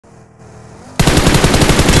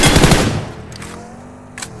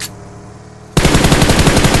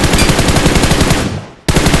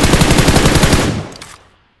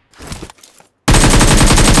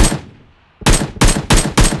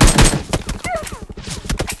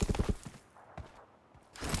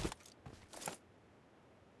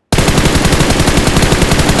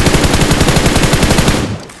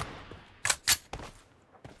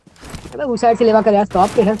अबे उस साइड से लेवा कर यार, स्टॉप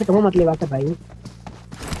पे इधर से कब मत लेवा कर भाई।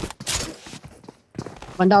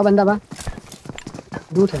 बंदा बा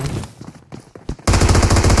दूर है।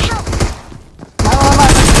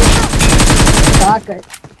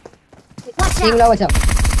 ठीक ला बचा।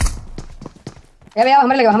 ए भैया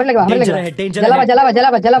हमरे लगा जला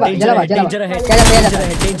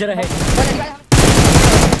डेंजर है।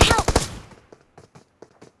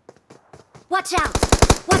 Watch out!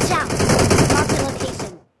 Mark the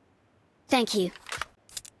location. Thank you.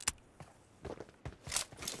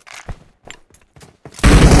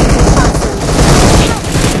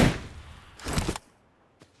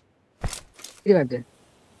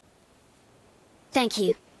 Thank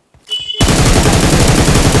you.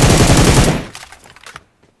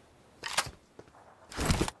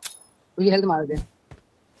 मुझे हेल्थ मार दे।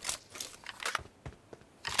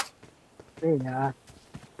 अरे यार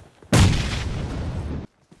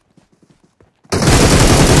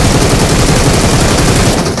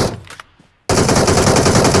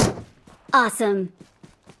Awesome.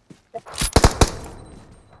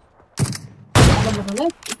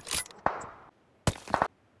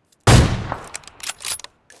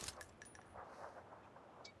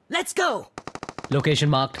 Let's go. Location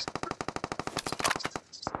marked.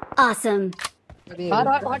 Awesome.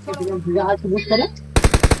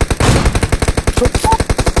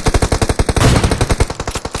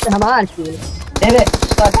 हमार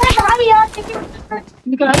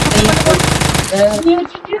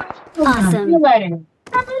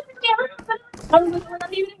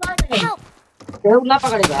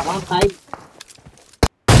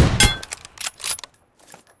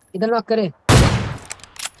इधर नॉक करे।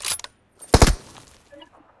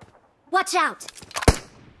 Watch out!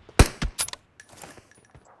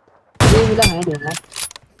 ये मिला है यार।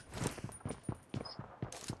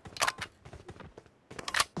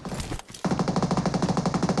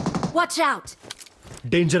 Watch out!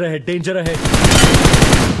 Danger ahead.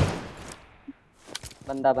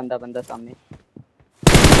 बंदा सामने।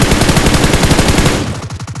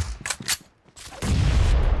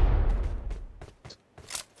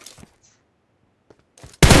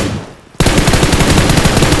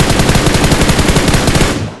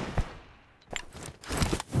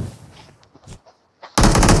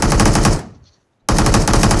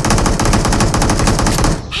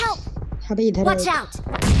 अबे इधर Watch out!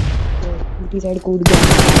 उल्टी साइड कूद गया।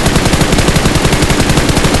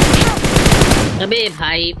 अबे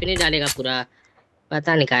भाई फिनिश डालेगा पूरा,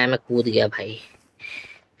 पता नहीं कहाँ मैं कूद गया भाई।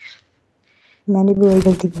 मैंने भी वही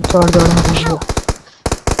गलती की, चौड़ दौड़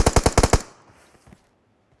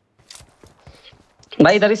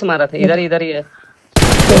भाई इधर ही से मारा था, इधर ही है।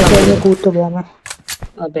 में कूद तो गया मैं।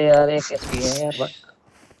 अबे यार एक एचपी है यार बस।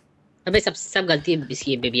 अबे सब गलती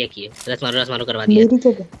इसकी बेबिया की है। रस मारो करवा दिया।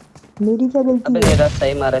 मेरी क्या गलती? अबे रस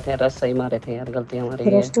सही मारे थे यार, गलती हमारी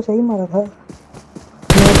है। रस तो सही मारा था।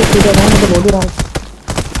 मैं तो सीधा था, मैं तो बोल रहा हूं।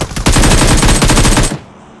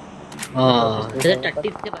 हां तेरे टट्टी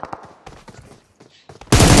से बात।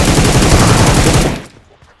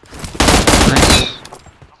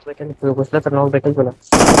 बेटे तू घुसला तर नॉक बेटे बोला।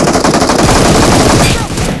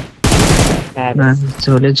 ना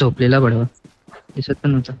चोले झोपलेला बडवा दिसत पण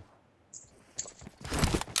नव्हता।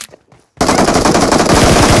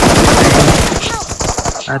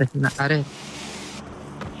 अरे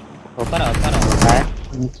ऊपर है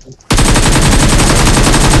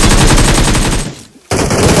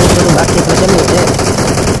बाकी तो चल नहीं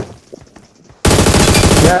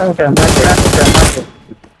यार क्या मार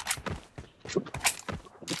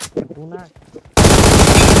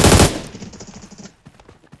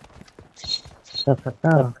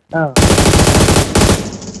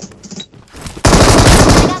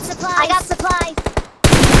I got supplies.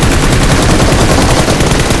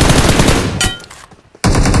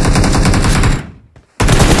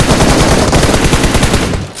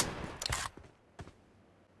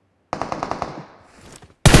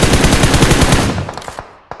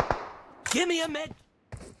 Give me a med.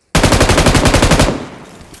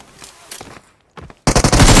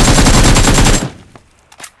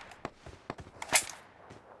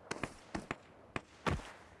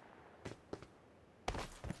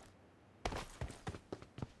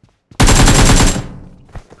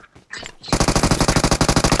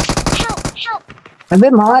 अबे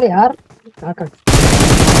मार यार, क्या कर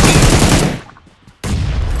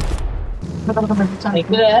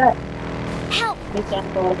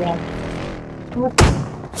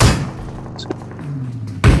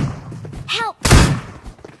Help!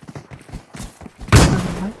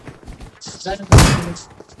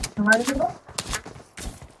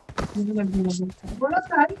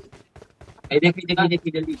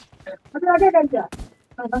 देखिए जल्दी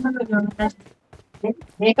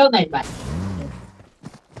देखो नहीं बात।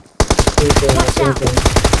 Watch out!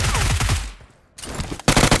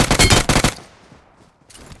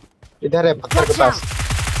 इधर है पत्थर के Watch पास। out!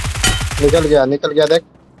 निकल गया देख।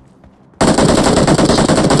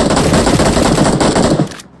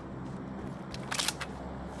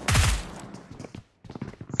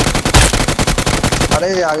 अरे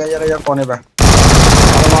आ गया यार कोने पे।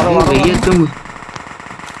 मारो भैया तुम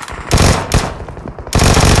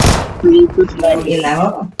कुछ नहीं ना हो।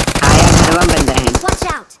 आया घरवा बंदा है। Watch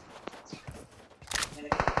out!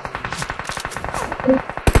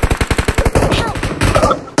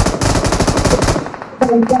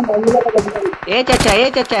 ए चाचा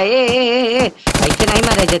ऐसे नहीं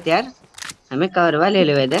मारे जाते यार। हमें कवरवा ले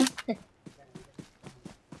ले वेदर।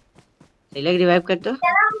 इलेक्ट रिवाइव कर दो।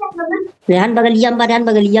 रेहान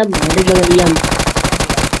बगलियम।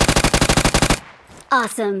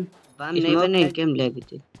 Awesome! बम नहीं बने इनके हम ले भी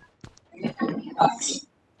थे।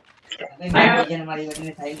 हमारी बटन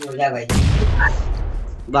में साइड हो जा भाई।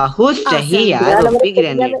 बहुत सही यार ओपी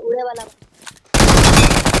ग्रेनेड।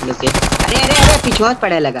 अरे पिछवाड़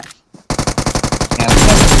पड़े लगा।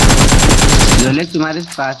 रोलेक्स तुम्हारे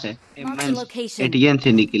पास है। Mark the location. एटीएम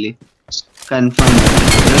से निकली कंफर्म।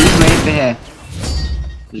 रोलेक्स वहीं पे है।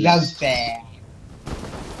 लग पे।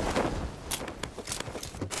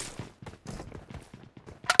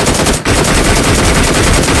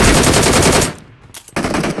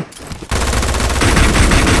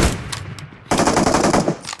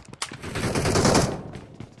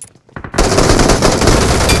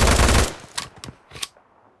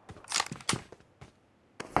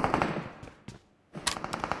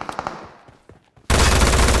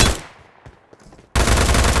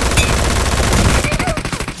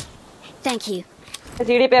 Thank you.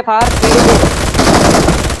 सीढ़ी पे फार सीढ़ी पे।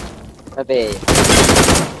 अबे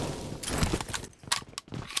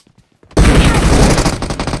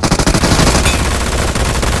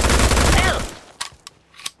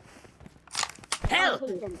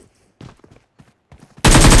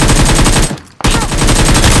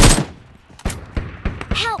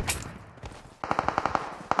Help!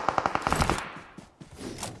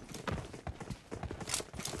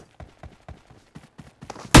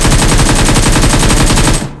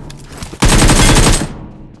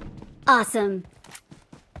 Awesome!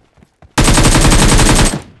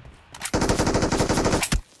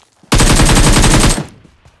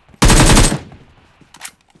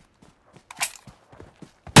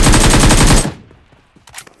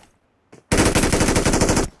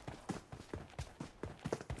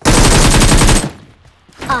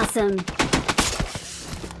 Awesome!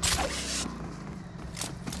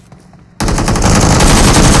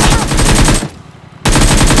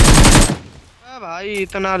 भाई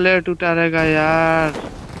इतना लेट उतारेगा यार।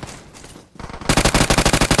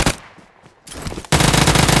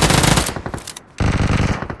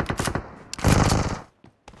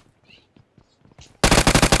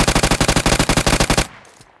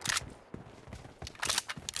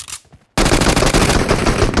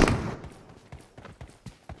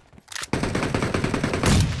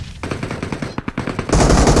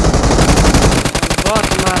 बहुत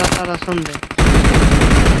तुम्हारा सारा सुन दे।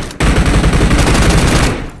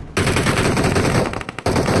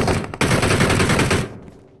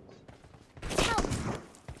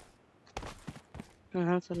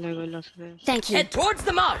 Thank you. Head towards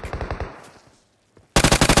the mark.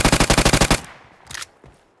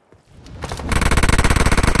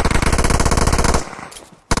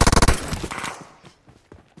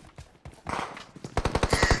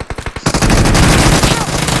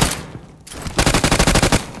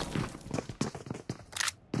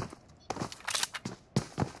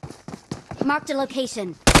 Marked a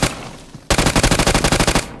location.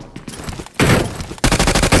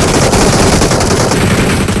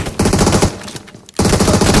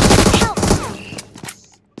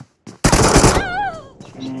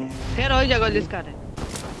 फिर हो जाएगा जिसका है।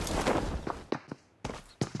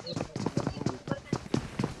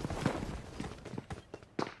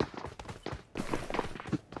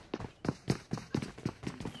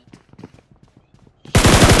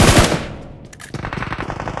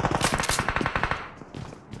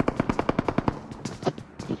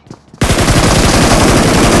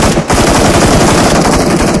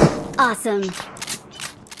 Awesome.